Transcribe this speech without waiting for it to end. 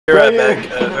Be right back.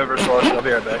 Whoever's watching, I'll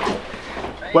be right back.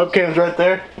 Webcam's right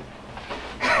there.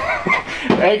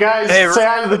 Hey guys, say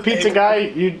hi to the pizza guy.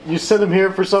 You sent him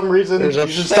here for some reason. There's a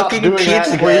you should stop fucking doing pizza that,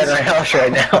 guy please. in our house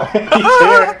right now. He's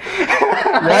here.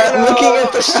 Right, looking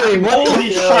at the stream.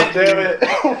 Holy shit, damn it.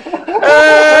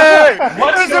 Hey!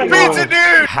 What's the pizza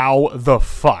dude? How the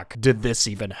fuck did this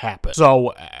even happen?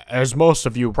 So, as most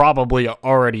of you probably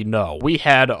already know, we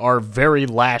had our very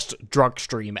last drunk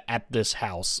stream at this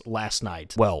house last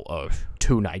night. Well,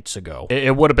 2 nights ago.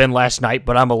 It would have been last night,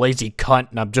 but I'm a lazy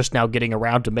cunt and I'm just now getting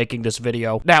around to making this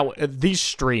video. Now, these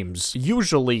streams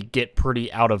usually get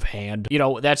pretty out of hand. You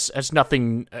know, that's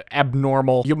nothing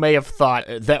abnormal. You may have thought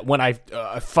that when I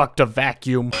fucked a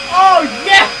vacuum. Oh,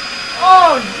 yes!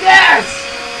 Oh, yes!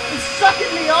 It's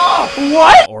sucking me off!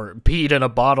 What? Or peed in a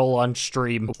bottle on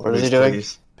stream. What is he doing?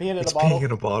 Peeing in a It's bottle. peeing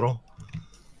in a bottle.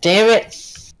 Damn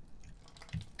it!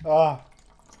 Oh,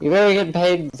 You better get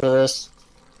paid for this.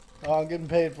 I'm getting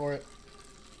paid for it.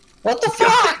 What the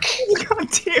fuck? God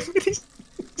damn it, he's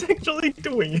actually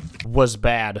doing it. Was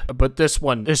bad, but this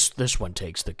one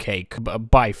takes the cake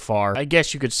by far. I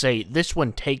guess you could say this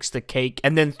one takes the cake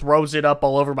and then throws it up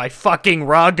all over my fucking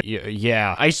rug.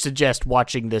 Yeah, I suggest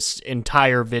watching this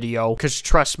entire video, because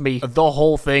trust me, the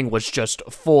whole thing was just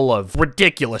full of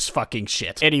ridiculous fucking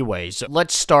shit. Anyways,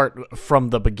 let's start from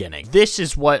the beginning. This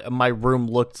is what my room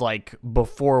looked like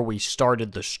before we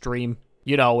started the stream.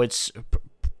 You know, it's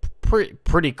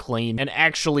pretty clean and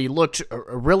actually looked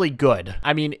really good.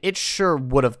 I mean, it sure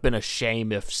would have been a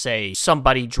shame if, say,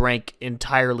 somebody drank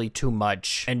entirely too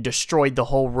much and destroyed the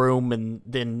whole room, and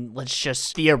then let's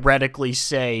just theoretically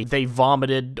say they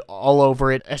vomited all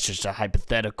over it. That's just a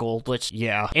hypothetical.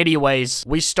 Yeah. Anyways,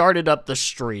 we started up the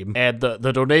stream and the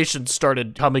donations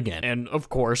started coming in. And of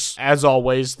course, as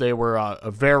always, they were a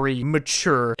very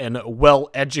mature and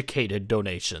well-educated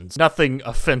donations. Nothing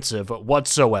offensive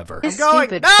whatsoever. This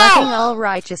stupid fucking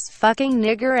all-righteous fucking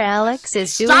nigger Alex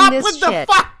is doing this shit. Stop with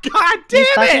the fuck! God damn you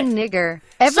it! fucking nigger.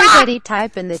 Everybody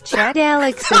type in the chat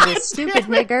Alex is a stupid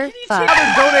nigger. Fuck. I've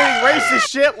been donating racist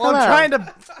shit while I'm Hello. trying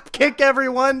to kick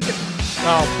everyone.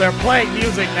 Oh, they're playing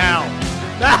music now.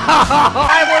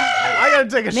 I gotta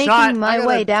take a shot. Making my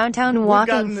way downtown,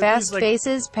 walking gotten fast these, like-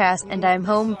 faces past, and I'm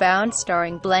homebound,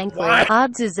 starring blankly. What?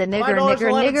 Hobbs is a nigger, $5.11. nigger,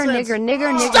 nigger, nigger,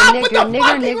 nigger, nigger, Stop with nigger, the nigger,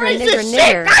 fucking nigger, racist nigger, shit!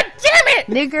 nigger. God damn it!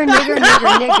 Nigger, nigger,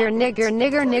 nigger, nigger, nigger,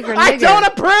 nigger, nigger, I don't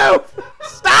nigger. approve.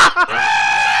 Stop.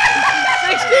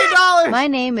 $16. My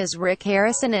name is Rick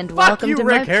Harrison, and Fuck welcome you, to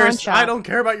Rick my pawn Harris. shop. I don't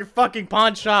care about your fucking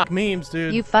pawn shop memes,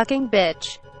 dude. You fucking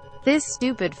bitch. This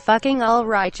stupid fucking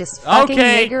all-righteous fucking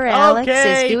nigger Alex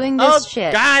is doing this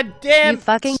shit. God damn. You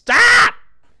fucking stop.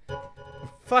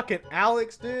 Fucking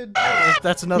Alex, dude.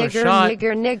 That's another nigger, shot.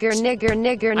 nigger, nigger, nigger,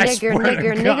 nigger, I nigger, swear to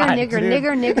nigger, nigger, God, nigger, dude.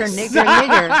 nigger, nigger, nigger,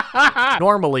 nigger.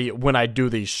 Normally, when I do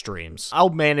these streams, I'll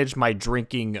manage my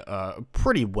drinking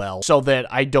pretty well so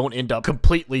that I don't end up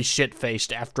completely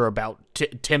shit-faced after about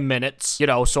 10 minutes, you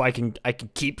know, so I can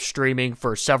keep streaming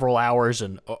for several hours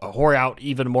and whore out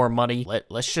even more money.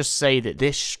 Let's just say that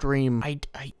this stream, I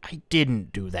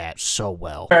didn't do that so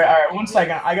well. All right, 1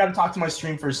 second. I gotta talk to my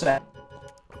stream for a sec.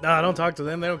 No, don't talk to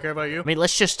them. They don't care about you. I mean,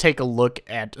 let's just take a look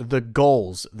at the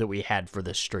goals that we had for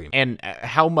this stream and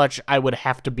how much I would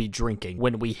have to be drinking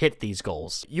when we hit these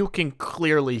goals. You can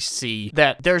clearly see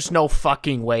that there's no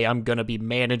fucking way I'm gonna be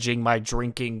managing my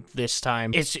drinking this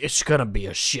time. It's gonna be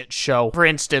a shit show. For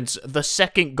instance, the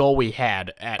second goal we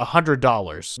had at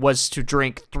 $100 was to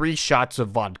drink 3 shots of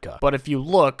vodka. But if you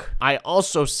look, I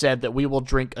also said that we will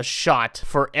drink a shot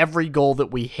for every goal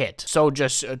that we hit. So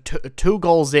just 2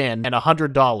 goals in and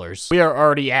 $100. We are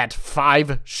already at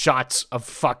 5 shots of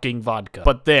fucking vodka.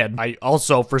 But then, I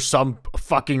also, for some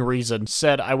fucking reason,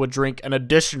 said I would drink an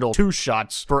additional 2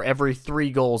 shots for every 3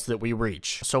 goals that we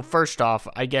reach. So first off,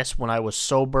 I guess when I was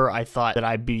sober, I thought that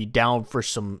I'd be down for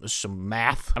some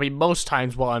math. I mean, most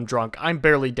times while I'm drunk, I'm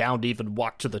barely down to even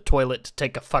walk to the toilet to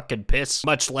take a fucking piss,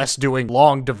 much less doing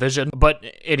long division. But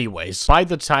anyways, by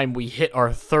the time we hit our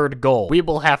 3rd goal, we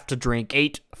will have to drink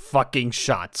 8 fucking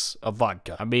shots of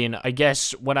vodka. I mean, I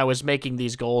guess when I was making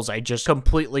these goals, I just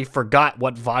completely forgot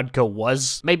what vodka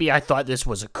was. Maybe I thought this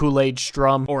was a Kool-Aid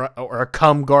strum or a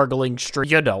cum gargling strum.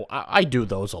 You know, I do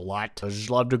those a lot. I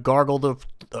just love to gargle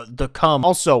the cum.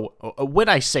 Also, when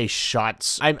I say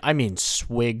shots, I mean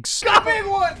swigs. Stop big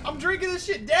one. I'm drinking this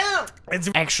shit down. It's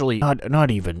actually not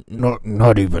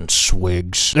even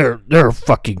swigs. They're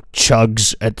fucking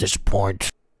chugs at this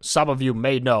point. some of you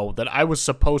may know that I was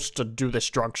supposed to do this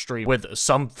drunk stream with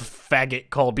some faggot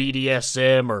called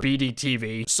BDSM or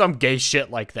BDTV, some gay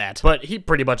shit like that. But he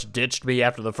pretty much ditched me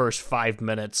after the first 5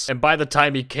 minutes, and by the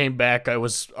time he came back, I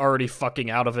was already fucking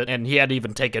out of it, and he hadn't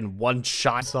even taken one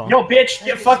shot. Yo, bitch,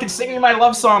 get fucking singing my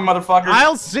love song, motherfucker.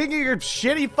 I'll sing you your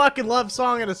shitty fucking love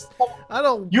song and I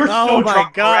don't. You're oh so my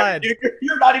drunk god, already, dude.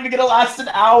 You're not even gonna last an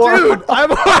hour. dude!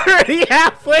 I'm already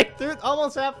halfway through,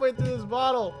 almost halfway through this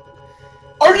bottle.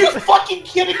 Are you fucking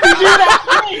kidding me,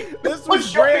 dude? This Let's was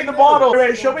show me brand the new. bottle.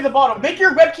 Right, show me the bottle. Make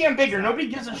your webcam bigger. Nobody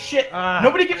gives a shit.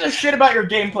 Nobody gives a shit about your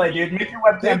gameplay, dude. Make your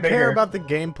webcam They bigger. care about the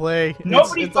gameplay.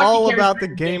 Nobody it's fucking all cares about the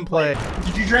your gameplay.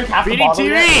 Did you drink half the bottle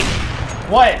yet?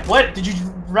 BDTV! What? Did you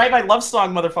write my love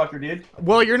song, motherfucker, dude?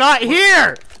 Well, you're not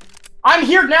here! I'm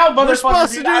here now, motherfucker. We're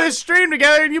supposed to dude. do this stream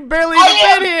together and you barely I even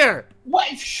am- been here! What?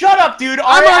 Shut up, dude.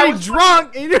 I'm I already was-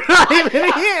 drunk and you're not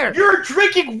even here! You're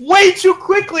drinking way too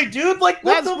quickly, dude. Like,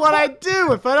 what That's the what fuck? I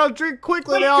do! If I don't drink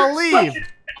quickly, Like, they all you're leave! Such an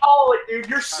alcoholic, dude.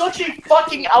 You're such a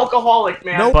fucking alcoholic,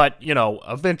 man. No, but, you know,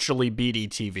 eventually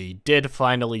BDTV did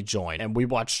finally join, and we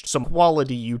watched some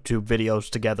quality YouTube videos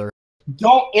together.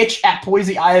 Don't itch at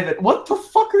Poisey Ivan. What the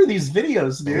fuck are these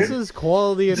videos, dude? This is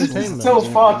quality This entertainment. is so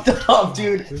fucked up,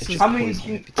 dude. How many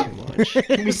can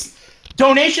we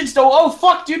donations though? Oh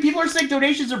fuck, dude. People are saying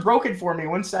donations are broken for me.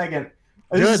 1 second.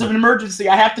 This is Good. an emergency.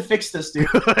 I have to fix this, dude.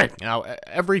 Now,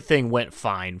 everything went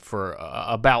fine for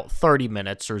about 30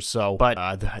 minutes or so, but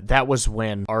that was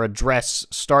when our address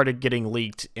started getting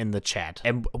leaked in the chat.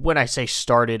 And when I say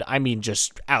started, I mean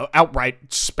just outright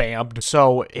spammed.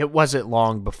 So it wasn't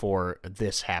long before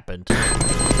this happened.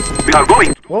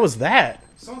 What was that?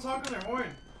 Someone's honking their horn.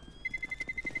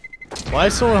 Why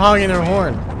is someone honking their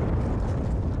horn?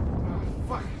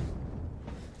 Fuck.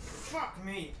 Fuck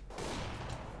me.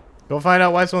 Go find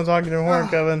out why someone's honking their horn,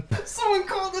 Kevin. Someone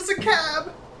called us a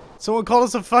cab. Someone called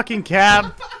us a fucking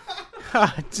cab.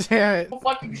 God damn it.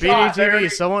 Fucking shot, BDTV, Barry.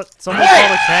 someone called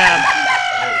a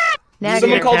cab. Now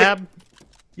Someone you're called it- Cab?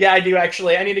 Yeah, I do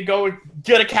actually. I need to go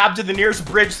get a cab to the nearest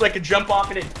bridge so I can jump off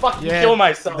and fucking Yeah, kill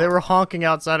myself. they were honking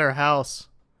outside our house.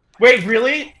 Wait,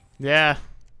 really? Yeah.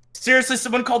 Seriously,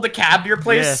 someone called the cab to your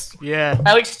place? Yeah.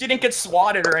 At least you didn't get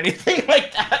swatted or anything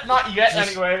like that. Not yet,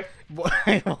 anyway.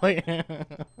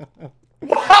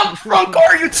 How drunk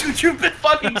are you two? You've been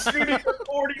fucking streaming for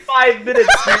 45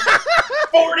 minutes, dude.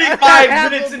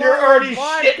 45 minutes and you're already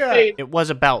shit-faced. It was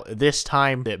about this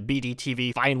time that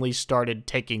BDTV finally started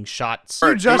taking shots.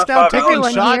 You're just now taking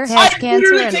Everyone here shots? has I'm cancer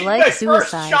literally and taking my likes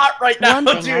first suicide. shot right now, One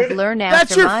thing I've dude. learned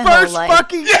That's after your my first whole life,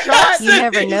 fucking shot? you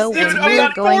never know Dude, when I'm you're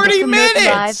at going to 40 commit live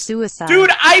minutes. suicide. Dude,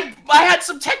 I had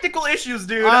some technical issues,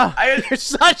 dude. You're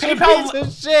such PayPal- a piece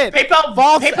of shit. PayPal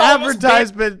False almost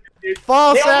advertisement. dude.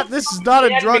 False They app. almost This is not a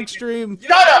banned drunk me. stream.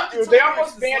 Shut up, dude. They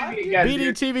almost banned me again,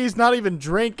 dude. BDTV's not even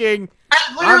drinking.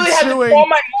 I literally I'm had suing. to call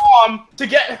my mom to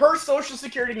get her social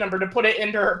security number to put it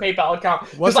into her PayPal account.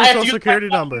 What's 'Cause her I have to social use my security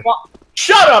fucking number?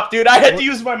 Shut up, dude. I had to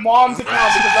use my mom's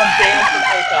account because I'm banned from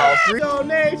PayPal.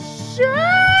 Donation.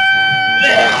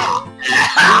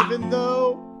 Even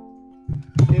though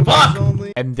it Fuck. was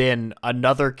only. And then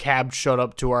another cab showed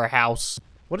up to our house.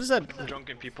 What is that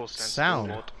Drunken people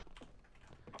sound?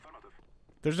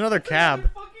 There's another cab.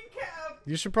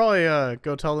 You should probably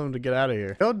go tell them to get out of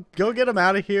here. Go get him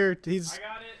out of here. He's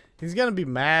gonna be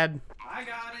mad. I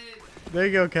got it. There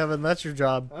you go, Kevin. That's your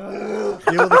job. Deal with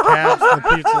the cabs and the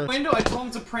pizza. Window, I told them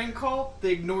it's a prank call.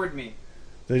 They ignored me.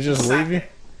 They just leave you.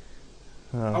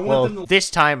 want Well, them to- this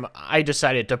time I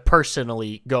decided to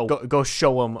personally go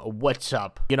show him what's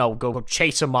up. You know, go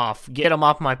chase him off, get him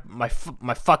off my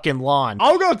fucking lawn.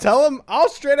 I'll go tell him. I'll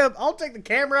take the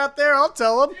camera out there. I'll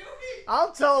tell him.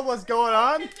 I'll tell him what's going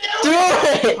on. Do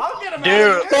it! I'll get him Dude,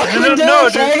 out of here. Fucking do no,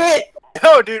 it, dude. faggot!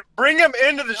 No, dude, bring him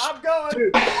into the. I'm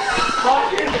going.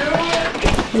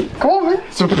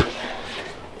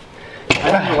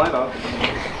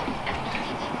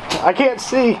 I can't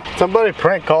see. Somebody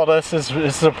prank called us. This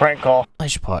is a prank call.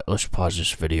 Let's pause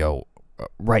this video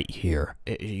right here.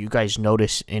 You guys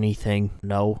notice anything?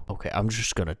 No? Okay, I'm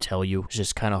just gonna tell you. It's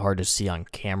just kind of hard to see on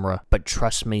camera, but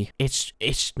trust me, it's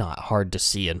not hard to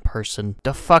see in person.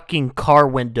 The fucking car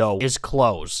window is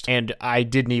closed, and I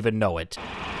didn't even know it.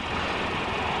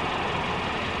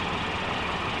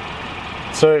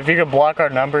 So if you could block our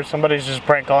number, somebody's just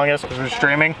prank calling us because we're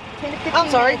streaming. I'm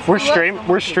sorry.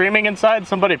 We're streaming inside.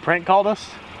 Somebody prank called us.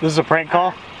 This is a prank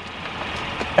call.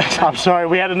 I'm sorry.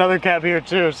 We had another cab here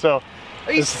too. So.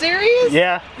 Are you serious?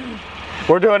 Yeah.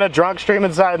 We're doing a drunk stream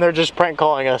inside, and they're just prank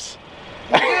calling us.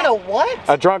 You're doing a what?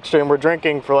 A drunk stream. We're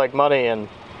drinking for like money, and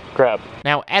crap.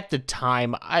 Now, at the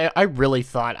time, I really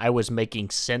thought I was making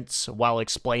sense while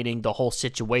explaining the whole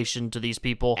situation to these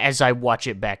people. As I watch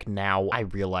it back now, I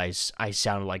realize I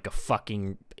sounded like a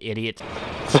fucking idiot.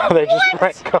 So they just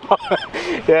prank call.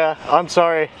 Yeah, I'm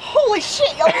sorry. Holy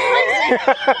shit, y'all crazy!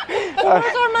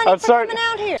 Where's our money coming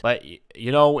out here? But,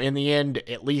 you know, in the end,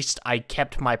 at least I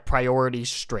kept my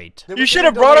priorities straight. You should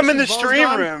have brought him in the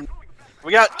stream room.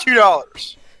 We got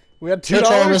 $2. We got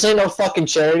 $2. This $2. ain't no fucking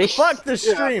charity. Fuck the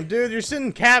stream, dude. You're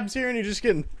sitting cabs here and you're just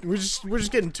getting we're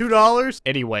just getting $2.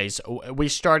 Anyways, we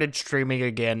started streaming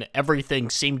again.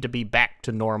 Everything seemed to be back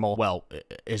to normal. Well,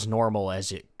 as normal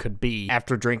as it could be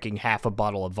after drinking half a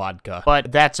bottle of vodka.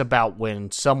 But that's about when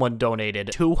someone donated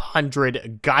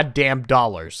 $200 goddamn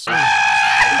dollars.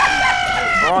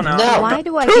 Oh, no. Why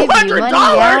do I give you money?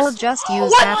 I'll just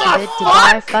use half of it to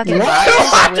buy fucking boxes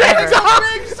or whatever.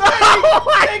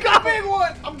 Take a big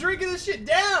one! I'm drinking this shit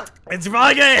down! It's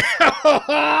vodka.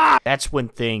 That's when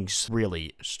things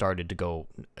really started to go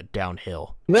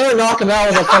downhill. You better knock him out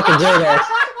with a fucking dildo.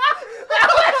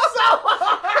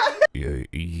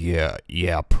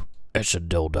 Yep. It's a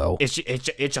dildo.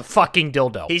 It's a fucking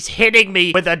dildo. He's hitting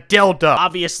me with a dildo.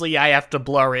 Obviously, I have to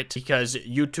blur it because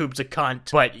YouTube's a cunt,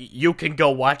 but you can go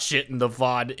watch it in the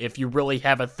VOD if you really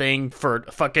have a thing for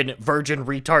fucking virgin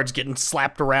retards getting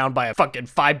slapped around by a fucking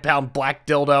 5-pound black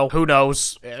dildo. Who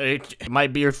knows? It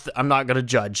might be your I'm not gonna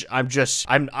judge. I'm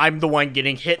the one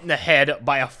getting hit in the head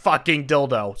by a fucking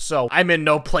dildo, so I'm in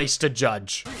no place to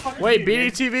judge. Wait,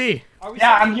 BDTV.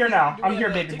 Yeah, I'm here now. I'm here,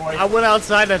 baby boy. I went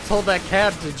outside and I told that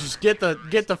cab to just get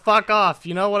the fuck off.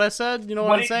 You know what I said? You know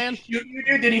what I'm saying? Did he shoot you,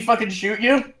 dude? Did he fucking shoot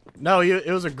you? No, it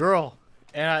was a girl.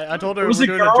 And I told her It we was were a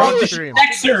doing girl? a drunk Did she stream.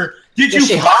 text her? Did Is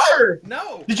you she fuck her?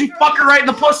 No. Did you fuck her right in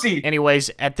the pussy? Anyways,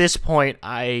 at this point,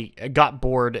 I got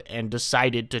bored and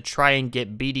decided to try and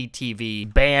get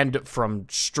BDTV banned from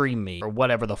Stream Me, or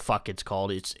whatever the fuck it's called.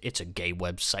 It's a gay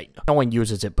website. No one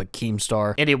uses it but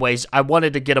Keemstar. Anyways, I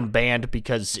wanted to get him banned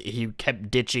because he kept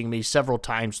ditching me several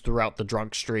times throughout the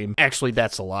drunk stream. Actually,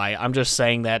 that's a lie. I'm just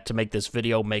saying that to make this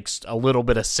video makes a little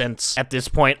bit of sense. At this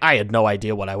point, I had no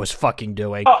idea what I was fucking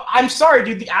doing. Oh, I'm sorry,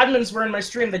 dude. The admins were in my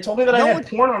stream. They told me that I had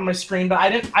porn on my stream, but I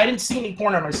didn't see any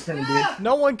porn on my stream, dude.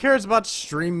 No one cares about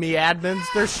Stream Me admins.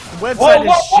 Their website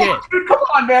is shit. Dude, come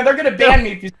on, man. They're gonna ban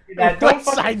me if you say that. Don't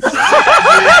fucking say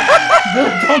that,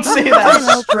 dude. Don't say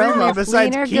that. Promo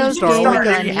besides Cleaner goes Keemstar,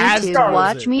 gaming on he has YouTube. stars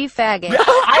Watch it. me faggot.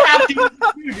 I have to use it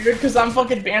too, dude, because I'm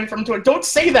fucking banned from Twitter. Don't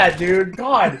say that, dude.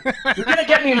 God. You're gonna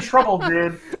get me in trouble,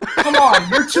 dude. Come on.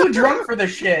 You're too drunk for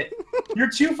this shit. You're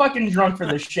too fucking drunk for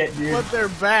this shit, dude. But they're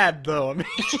bad, though. I mean,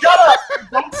 Shut up!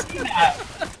 Don't say that.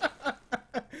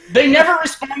 They never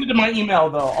responded to my email,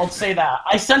 though. I'll say that.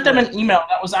 I sent them an email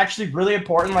that was actually really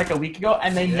important like a week ago,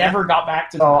 and they never got back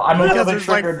to me. So I'm a little bit there's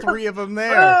like triggered. 3 of them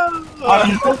there. I'm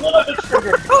a little bit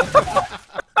triggered.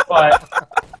 But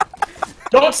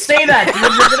don't say that, dude.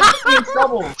 You're gonna get me in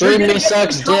trouble. Stream Me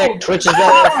sucks dick. Twitch is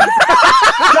better.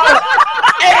 Shut up.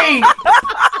 Hey!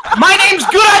 My name's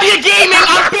Good Idea Gaming!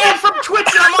 I'm banned from Twitch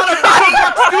and I'm on a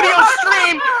Visual Studio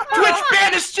stream! Twitch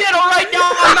banned his channel right now!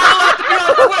 I'm not allowed to be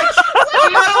on Twitch!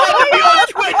 I'm not allowed to be on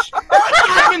Twitch! Twitch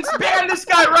admins ban this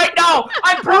guy right now!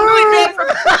 I'm permanently banned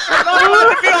from Twitch! I'm not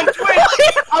allowed to be on Twitch!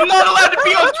 I'm not allowed to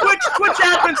be on Twitch! Twitch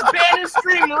admins ban his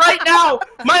stream right now!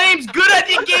 My name's Good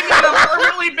Idea Gaming and I'm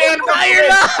permanently banned from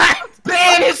Twitch!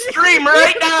 Ban his stream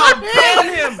right now!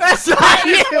 Ban him! That's not Ban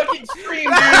his you. fucking stream,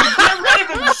 dude! Get rid of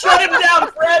him! Shut him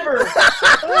down forever!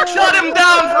 Shut him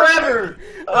down forever!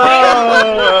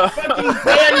 Fucking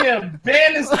ban him!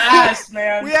 Ban his ass,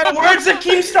 man! The words of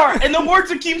Keemstar! In the words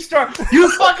of Keemstar,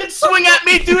 you fucking swing at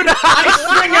me, dude! I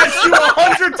swing at you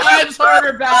 100 times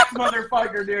harder back,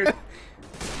 motherfucker, dude!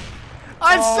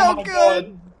 I'm so my good.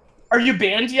 God. Are you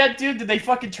banned yet, dude? Did they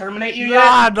fucking terminate you yet?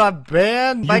 Nah, I'm not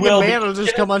banned. If I will get be. banned, I'll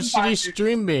just come on Shitty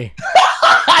Stream Me.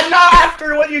 Not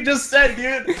after what you just said,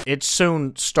 dude! It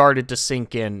soon started to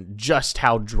sink in just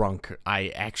how drunk I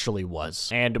actually was.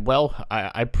 And, well,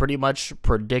 I pretty much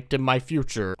predicted my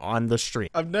future on the stream.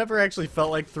 I've never actually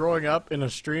felt like throwing up in a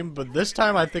stream, but this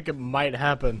time I think it might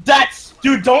happen.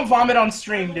 Dude, don't vomit on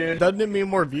stream, dude. Doesn't it mean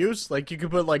more views? Like, you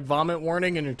could put, like, vomit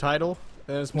warning in your title?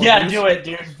 And it's more Yeah, views? do it,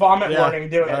 dude. Vomit warning,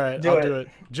 do it. Alright, do I'll it. do it.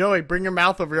 Joey, bring your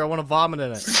mouth over here. I want to vomit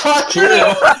in it. Fuck you.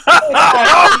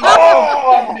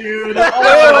 Oh, dude.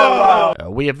 Oh, wow.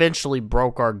 We eventually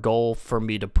broke our goal for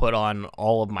me to put on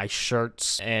all of my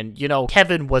shirts. And, you know,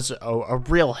 Kevin was a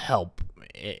real help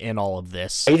in all of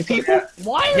this. Raid people?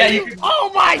 Why Yeah, are you you... can-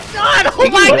 Oh my god! Oh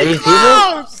You my can raid people?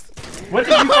 god! What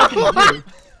did you fucking do?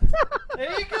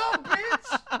 There you go,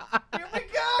 bitch. Here we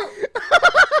go.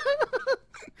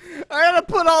 I gotta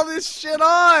put all this shit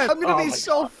on! I'm gonna Oh be my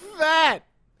so fat!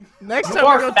 Next You time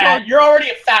are we go fat. talk. You're already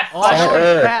a fat Oh, I'm fuck.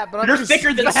 already fat, but I'm You're just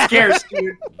thicker than fat. scarce,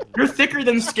 dude. You're thicker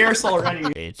than scarce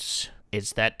already.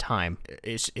 It's that time.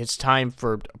 It's time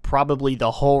for probably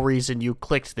the whole reason you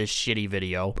clicked this shitty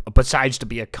video, besides to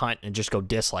be a cunt and just go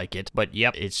dislike it. But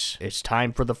yep, it's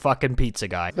time for the fucking pizza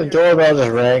guy. The doorbell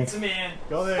just rang. Man,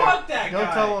 Go there. fuck that Go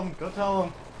guy. tell him. Go tell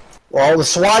him. Well, the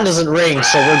swan doesn't ring,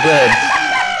 so we're good.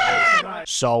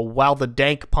 So while the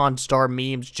dank Pawn Star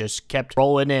memes just kept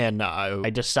rolling in, I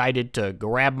decided to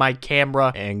grab my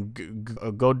camera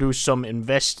and go do some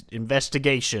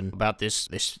investigation about this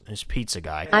pizza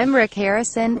guy. I'm Rick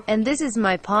Harrison, and this is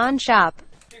my pawn shop.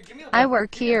 I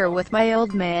work here with my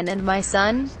old man and my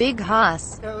son, Big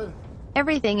Hoss.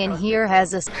 Everything in here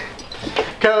has a...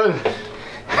 Kevin!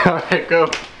 Alright, go.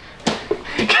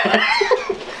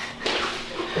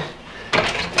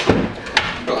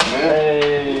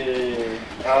 Hey,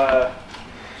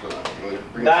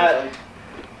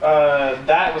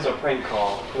 that was a prank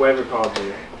call. Whoever called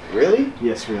you. Really?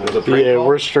 Yes, really. It was a prank call?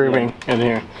 We're streaming in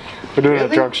here. We're doing a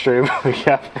drunk stream.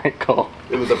 Yeah, prank call.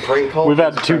 It was a prank call? We've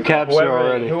had 2 caps here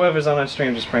already. Whoever's on that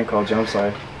stream just prank called you, I'm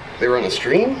sorry. They were on a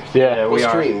stream? Yeah, What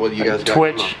stream? What you guys got?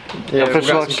 Twitch. Yeah,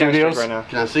 Official Studios. right now.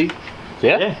 Can I see?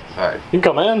 Yeah? Alright. You can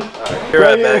come in. Be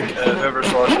right back.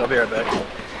 Whoever's watching, I'll be right back.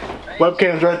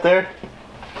 Webcam's right there.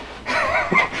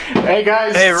 Hey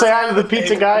guys, say hi to the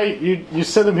pizza guy. You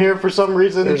sent him here for some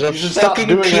reason. There's a you should stop fucking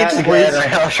doing pizza that, guy in please. our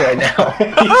house right now.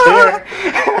 He's here.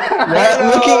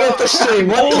 Right, looking at the stream.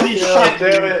 What Holy the shit,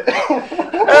 Damn it.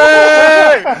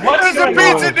 Hey! What's There's a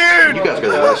pizza dude! You guys got a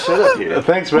lot of shit up here.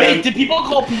 Thanks, man. Wait, did people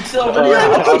call pizza over Yeah,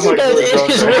 there? the pizza guy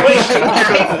is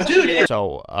right Dude,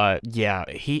 So, yeah,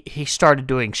 he started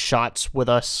doing shots with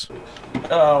us.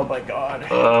 oh my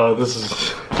god. This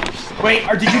is... Wait,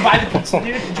 did you buy the pizza,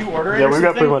 dude? Did you order it? Yeah, or we got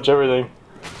something? pretty much everything.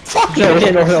 Fuck no, we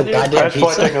didn't know no goddamn That's probably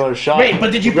pizza. taking another shot. Wait,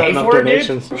 but did you We've got pay enough for it, dude?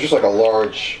 donations. It was just like a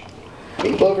large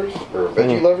meat lovers? Or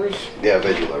veggie lovers? Yeah,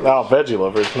 veggie lovers. No, veggie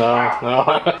lovers.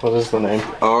 No. What is the name?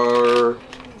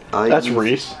 That's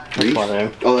Reese. That's my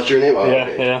name. Oh, that's your name? Oh, Yeah,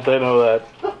 okay. yeah, they know that.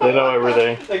 They know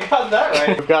everything. They got that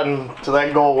right. We've gotten to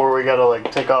that goal where we gotta like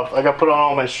take off. I gotta put on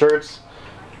all my shirts.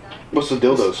 What's the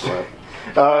dildo slap?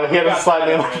 He had to slap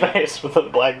me in the face with a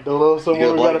black dildo You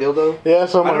somewhere. got a black dildo? Yeah, I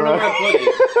somewhere. don't know where I put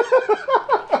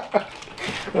it.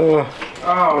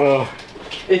 Oh.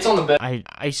 It's on the bed.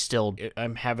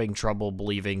 I'm having trouble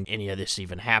believing any of this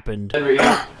even happened.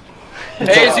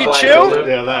 Hey, is he chill?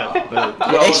 Yeah, that.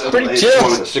 Yeah, he's pretty chill.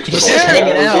 He's just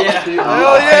hanging out.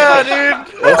 Hell yeah,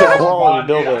 dude! That's a quality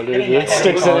dildo, dude. It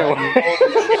sticks anywhere.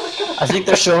 I think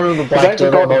they're showing him the It's black actually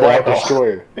dildo. called the Black alcohol.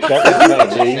 Destroyer.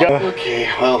 That's you got. Okay,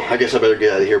 well, I guess I better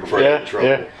get out of here before I get in trouble.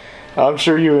 Yeah. I'm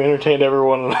sure you entertained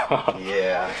everyone enough.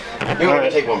 Yeah. You want me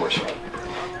to take one more shot?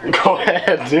 Go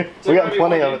ahead, dude. We got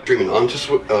plenty of it. Streaming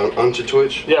onto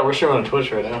Twitch? Yeah, we're streaming on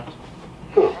Twitch right now.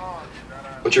 Huh.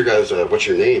 What's your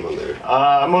name on there?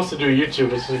 I mostly do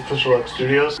YouTube. It's Official X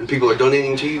Studios. People are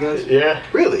donating to you guys? Yeah.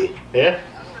 Really? Yeah.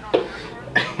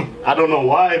 I don't know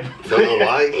why. Don't know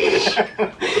why?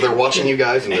 But they're watching you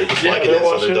guys and they're just liking it,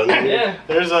 so they're donating? Yeah.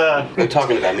 There's a... They're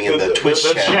talking about me in the Twitch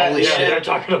chat. Holy yeah, shit. they're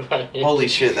talking about you. Holy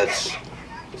shit, that's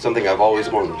something I've always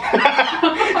wanted.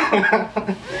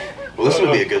 Well, this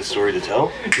would be a good story to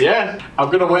tell. Yeah. I'm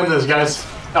gonna win this, guys.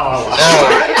 Oh.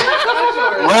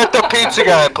 Let the pizza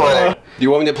guy play. Do you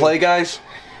want me to play, guys?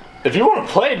 If you want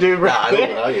to play, dude, Nah, I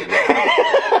don't know.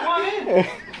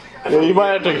 Yeah, you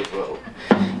might have to...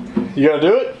 You gonna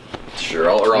do it? Sure,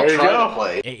 I'll try to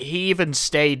play. He even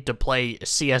stayed to play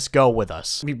CSGO with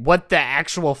us. I mean, what the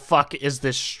actual fuck is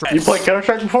this stress? You played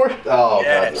Counter-Strike before? Oh,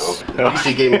 Yes. God, no.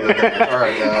 PC Gaming.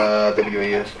 Alright,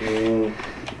 WAS.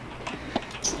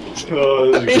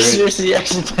 Oh, this Are you is great. seriously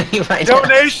actually playing right now?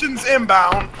 Donations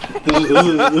inbound.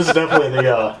 This is definitely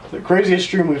the craziest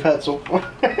stream we've had so far.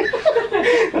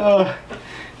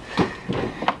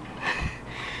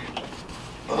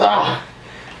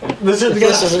 This is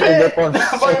This isn't a good one.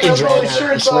 Fucking got drawn really out. I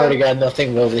shirts swear on. to God,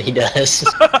 nothing will that he does. See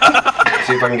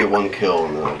if I can get one kill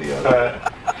and then I'll be out.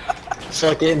 Alright.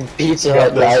 Fucking pizza You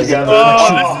got hut this, guys.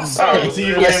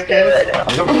 you got this. Oh,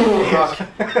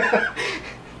 Yes, good.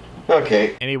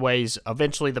 Okay. Anyways,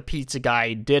 eventually the pizza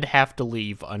guy did have to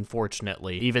leave,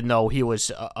 unfortunately, even though he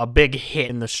was a big hit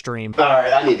in the stream.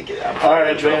 Alright, I need to get out.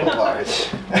 Alright, man. Alright.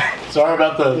 Sorry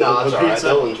about the, No, the it's alright. pizza.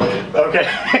 They'll enjoy it. Okay.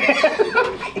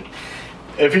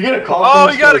 If you get a call, Oh,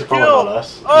 from he got a it's probably kill. not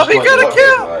us. Oh, he got a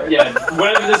kill. Yeah,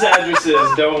 whatever this address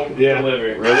is, don't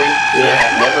deliver. Really?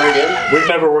 Yeah. Never again? We've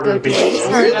never ordered a Go to pizza. Ace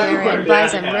Hardware and buy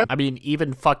some I mean,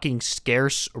 even fucking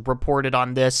Scarce reported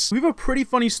on this. We have a pretty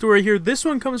funny story here. This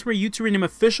one comes from a YouTuber named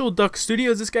Official Duck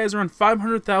Studios. This guy has around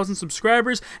 500,000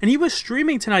 subscribers, and he was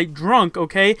streaming tonight drunk,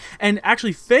 okay? And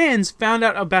actually, fans found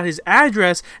out about his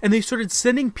address, and they started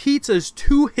sending pizzas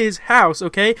to his house,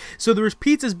 okay? So there was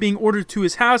pizzas being ordered to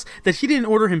his house that he didn't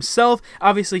order himself.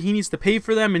 Obviously, he needs to pay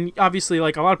for them, and obviously,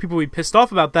 like, a lot of people would be pissed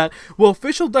off about that. Well,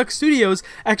 Official Duck Studios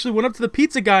actually went up to the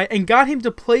pizza guy and got him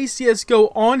to play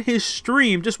CSGO on his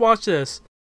stream. Just watch this.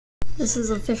 This is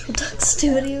Official Duck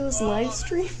Studios live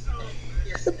stream.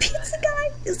 The pizza guy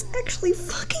is actually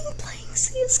fucking playing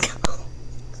CSGO.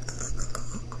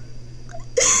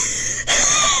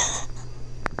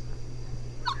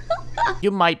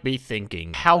 You might be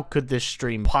thinking, how could this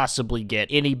stream possibly get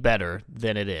any better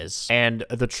than it is? And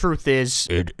the truth is,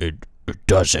 it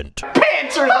doesn't.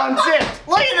 Pants are unzipped.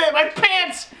 Look at it. My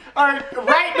pants are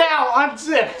right now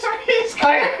unzipped.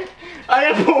 I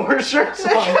have more shirts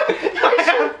on.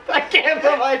 I can't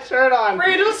put my shirt on.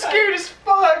 Randall's scared as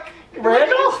fuck.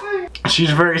 Randall?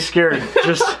 She's very scared.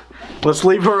 Just let's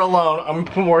leave her alone. I'm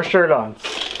gonna put more shirt on.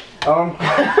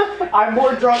 I'm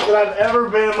more drunk than I've ever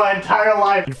been in my entire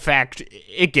life. In fact,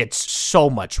 it gets so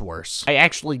much worse. I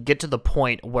actually get to the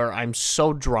point where I'm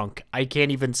so drunk, I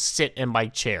can't even sit in my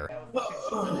chair.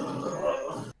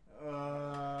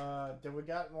 Did we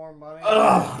got more money?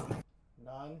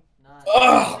 None?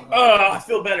 I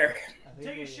feel better.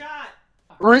 Take a shot.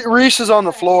 Reese is on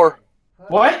the floor.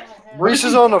 What? Reese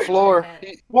is on the floor.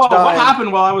 What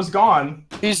happened while I was gone?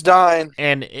 He's dying.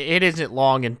 And it isn't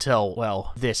long until,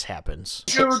 well, this happens.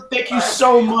 Dude, thank you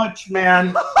so much,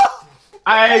 man.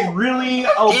 I really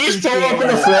appreciate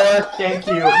it. Thank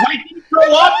you. Wait, did he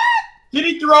throw up? Did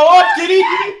he throw up? Did he?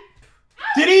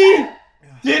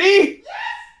 Did he?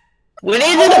 We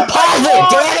need the deposit,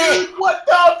 damn it! What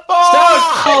the fuck?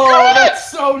 Stop! Oh,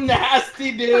 that's so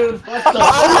nasty, dude. What the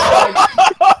fuck?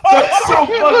 That's so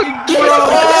fucking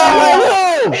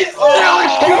gross. He's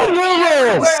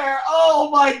where? Oh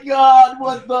my god,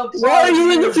 what the fuck? Why are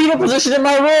you in the fetal position in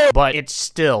my room? But it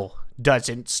still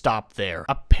doesn't stop there.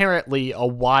 Apparently, a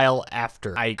while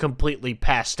after I completely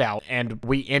passed out and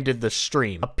we ended the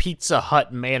stream, a Pizza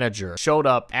Hut manager showed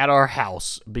up at our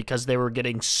house because they were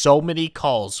getting so many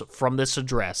calls from this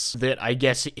address that I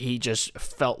guess he just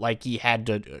felt like he had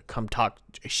to come talk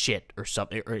shit or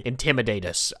something, or intimidate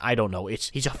us. I don't know.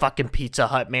 He's a fucking Pizza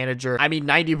Hut manager. I mean,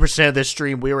 90% of this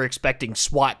stream, we were expecting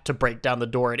SWAT to break down the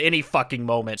door at any fucking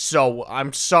moment. So,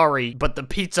 I'm sorry, but the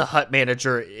Pizza Hut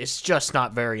manager is just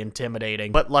not very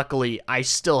intimidating. But luckily, I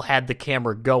still had the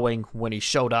camera going when he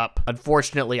showed up.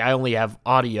 Unfortunately, I only have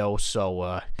audio,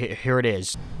 so, here it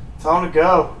is. Time to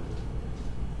go.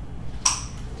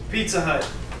 Pizza Hut.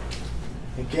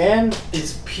 Again?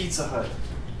 It's Pizza Hut.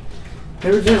 They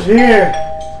were just here.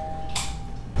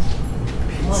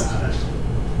 Pizza Hut.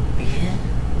 Again?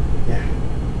 Yeah.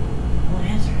 Don't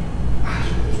answer it.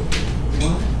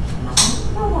 What?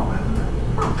 No.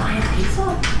 I'm not buying pizza.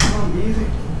 Come on, be easy.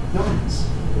 No one's.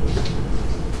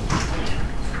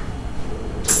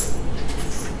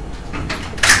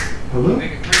 Hello?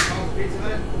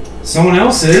 Someone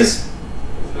else is.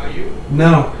 It's not you?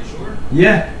 No. Are you sure?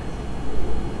 Yeah.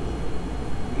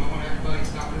 You might want to everybody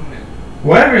stop doing it.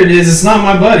 Whatever it is, it's not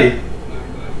my buddy.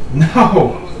 No.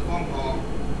 One was a phone call,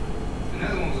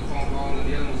 another one was a phone call, and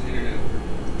then the other one was an internet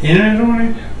order. Internet order?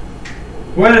 Yeah.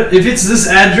 What if it's this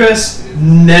address?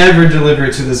 Never deliver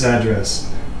it to this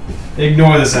address.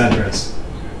 Ignore this address.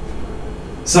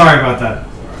 Sorry about that.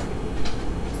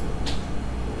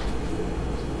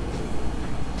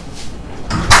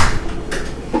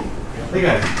 They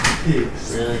got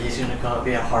pigs. Really? He's gonna come up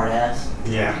be a hard ass?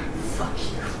 Yeah. Fuck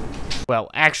you. Well,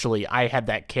 actually, I had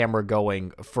that camera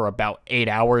going for about 8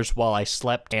 hours while I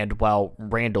slept and while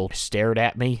Randall stared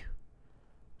at me.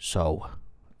 So,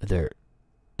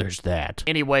 there's that.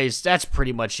 Anyways, that's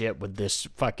pretty much it with this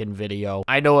fucking video.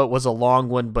 I know it was a long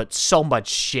one, but so much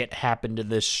shit happened in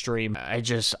this stream. I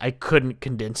couldn't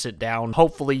condense it down.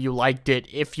 Hopefully you liked it.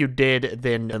 If you did,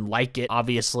 then like it,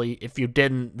 obviously. If you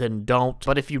didn't, then don't.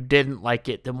 But if you didn't like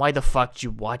it, then why the fuck did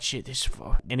you watch it this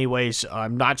far? Anyways,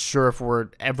 I'm not sure if we're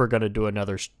ever gonna do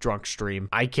another drunk stream.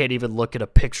 I can't even look at a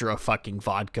picture of fucking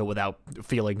vodka without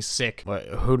feeling sick. But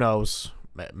who knows?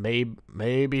 Maybe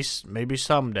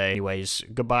someday. Anyways,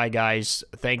 goodbye guys.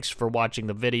 Thanks for watching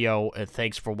the video and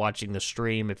thanks for watching the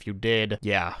stream. If you did,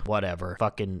 yeah, whatever.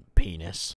 Fucking penis.